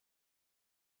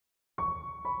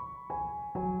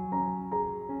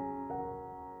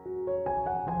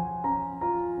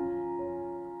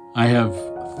I have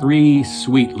three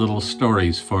sweet little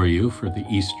stories for you for the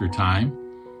Easter time.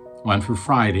 One for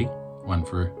Friday, one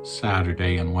for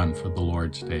Saturday, and one for the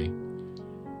Lord's Day.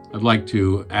 I'd like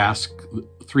to ask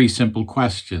three simple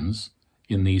questions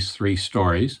in these three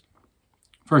stories.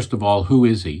 First of all, who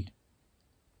is he?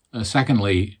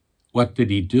 Secondly, what did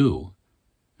he do?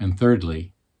 And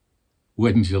thirdly,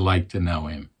 wouldn't you like to know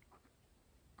him?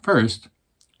 First,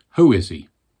 who is he?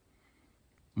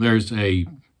 There's a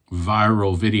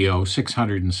viral video,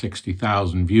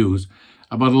 660,000 views,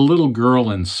 about a little girl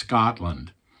in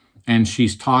Scotland. And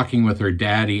she's talking with her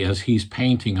daddy as he's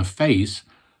painting a face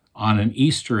on an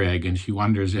Easter egg, and she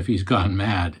wonders if he's gone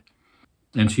mad.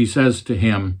 And she says to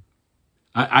him,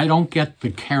 I don't get the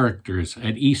characters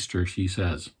at Easter, she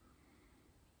says.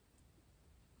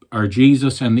 Are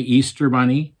Jesus and the Easter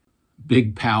Bunny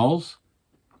big pals?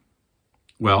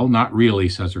 Well, not really,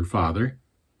 says her father.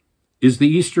 Is the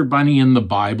Easter Bunny in the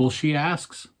Bible, she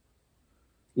asks.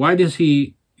 Why does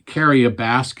he carry a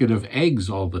basket of eggs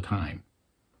all the time?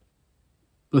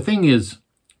 The thing is,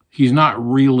 he's not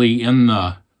really in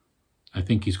the, I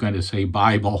think he's going to say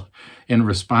Bible, in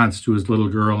response to his little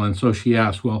girl. And so she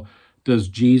asks, well, does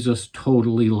Jesus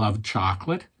totally love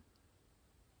chocolate?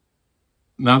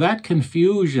 Now that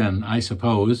confusion, I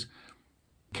suppose,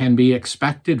 can be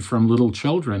expected from little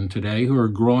children today who are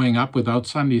growing up without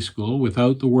Sunday school,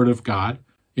 without the Word of God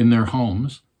in their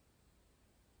homes.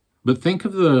 But think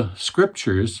of the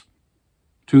scriptures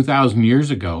 2,000 years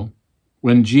ago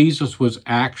when Jesus was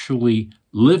actually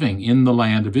living in the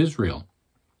land of Israel.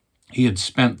 He had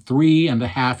spent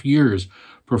 3.5 years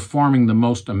performing the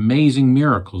most amazing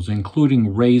miracles,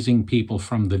 including raising people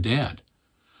from the dead.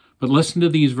 But listen to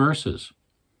these verses.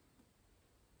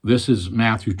 This is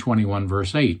Matthew 21,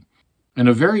 verse 8. And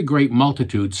a very great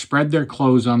multitude spread their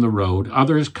clothes on the road.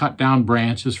 Others cut down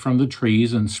branches from the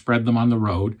trees and spread them on the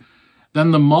road. Then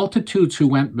the multitudes who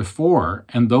went before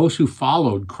and those who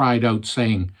followed cried out,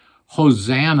 saying,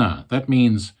 Hosanna, that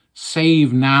means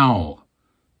save now.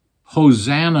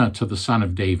 Hosanna to the Son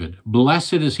of David.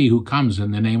 Blessed is he who comes in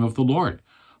the name of the Lord.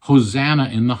 Hosanna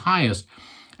in the highest.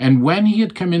 And when he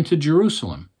had come into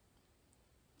Jerusalem,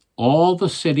 all the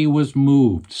city was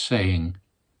moved, saying,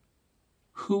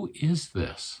 Who is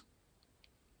this?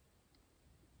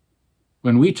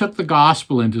 When we took the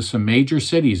gospel into some major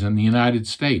cities in the United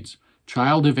States,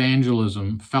 Child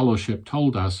Evangelism Fellowship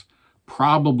told us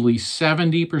probably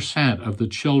 70% of the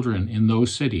children in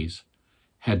those cities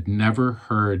had never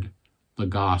heard the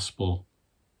gospel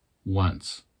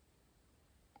once.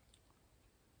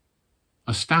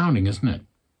 Astounding, isn't it?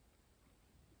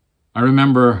 I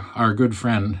remember our good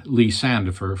friend Lee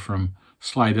Sandifer from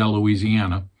Slidell,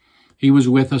 Louisiana. He was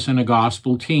with us in a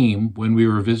gospel team when we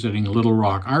were visiting Little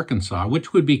Rock, Arkansas,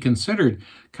 which would be considered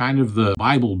kind of the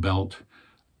Bible Belt.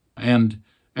 And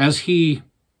as he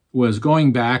was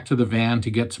going back to the van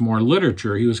to get some more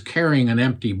literature, he was carrying an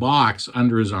empty box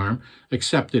under his arm,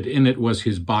 except that in it was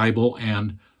his Bible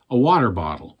and a water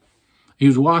bottle. He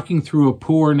was walking through a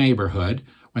poor neighborhood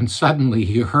when suddenly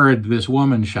he heard this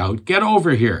woman shout, Get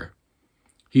over here!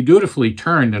 He dutifully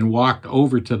turned and walked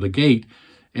over to the gate,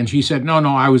 and she said, No,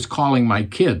 I was calling my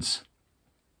kids.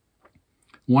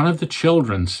 One of the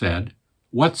children said,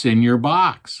 What's in your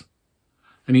box?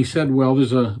 And he said, Well,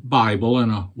 there's a Bible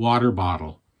and a water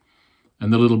bottle.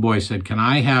 And the little boy said, Can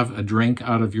I have a drink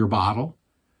out of your bottle?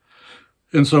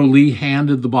 And so Lee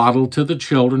handed the bottle to the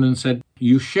children and said,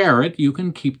 You share it, you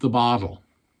can keep the bottle.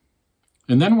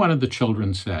 And then one of the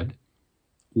children said,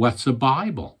 What's a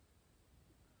Bible?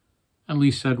 And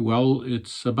Lee said, Well,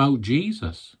 it's about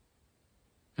Jesus.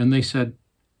 And they said,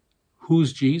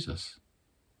 Who's Jesus?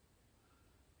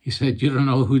 He said, You don't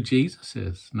know who Jesus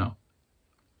is? No.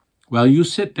 Well, you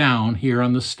sit down here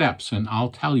on the steps and I'll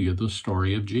tell you the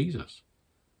story of Jesus.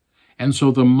 And so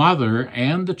the mother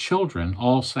and the children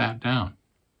all sat down.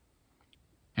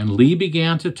 And Lee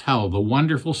began to tell the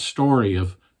wonderful story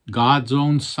of God's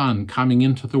own Son coming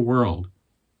into the world,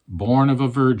 born of a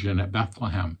virgin at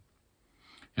Bethlehem,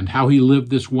 and how he lived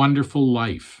this wonderful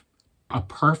life, a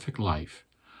perfect life,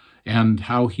 and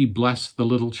how he blessed the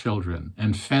little children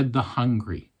and fed the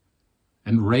hungry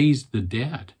and raised the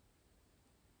dead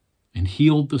and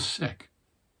healed the sick.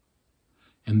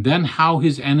 And then how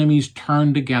his enemies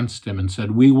turned against him and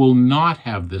said, We will not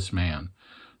have this man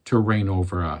to reign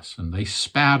over us. And they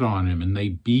spat on him and they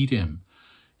beat him.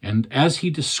 And as he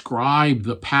described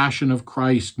the passion of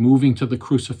Christ moving to the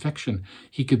crucifixion,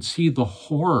 he could see the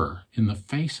horror in the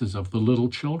faces of the little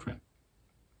children.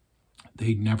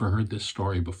 They'd never heard this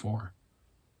story before.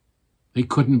 They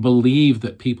couldn't believe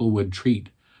that people would treat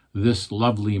this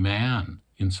lovely man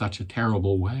in such a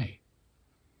terrible way.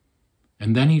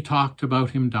 And then he talked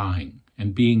about him dying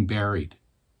and being buried.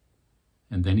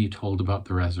 And then he told about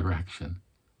the resurrection.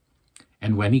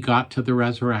 And when he got to the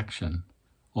resurrection,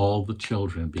 all the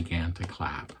children began to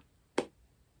clap.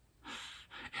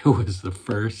 It was the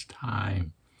first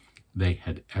time they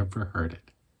had ever heard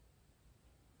it.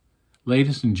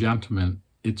 Ladies and gentlemen,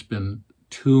 it's been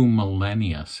 2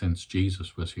 millennia since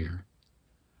Jesus was here.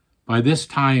 By this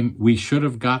time, we should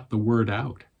have got the word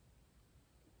out.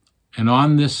 And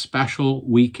on this special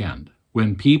weekend,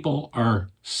 when people are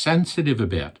sensitive a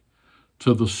bit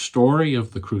to the story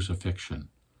of the crucifixion,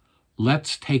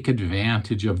 let's take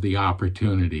advantage of the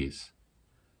opportunities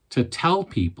to tell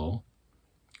people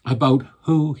about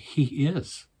who he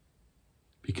is.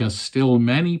 Because still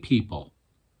many people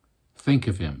think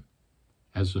of him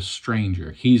as a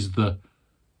stranger. He's the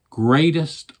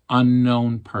greatest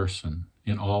unknown person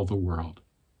in all the world.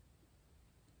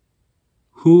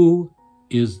 Who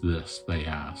is this, they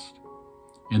asked.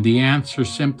 And the answer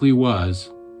simply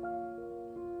was,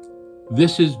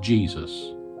 this is Jesus,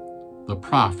 the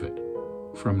prophet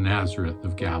from Nazareth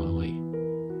of Galilee.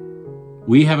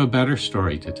 We have a better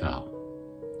story to tell.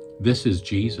 This is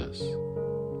Jesus,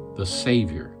 the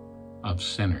Savior of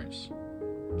sinners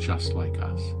just like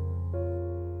us.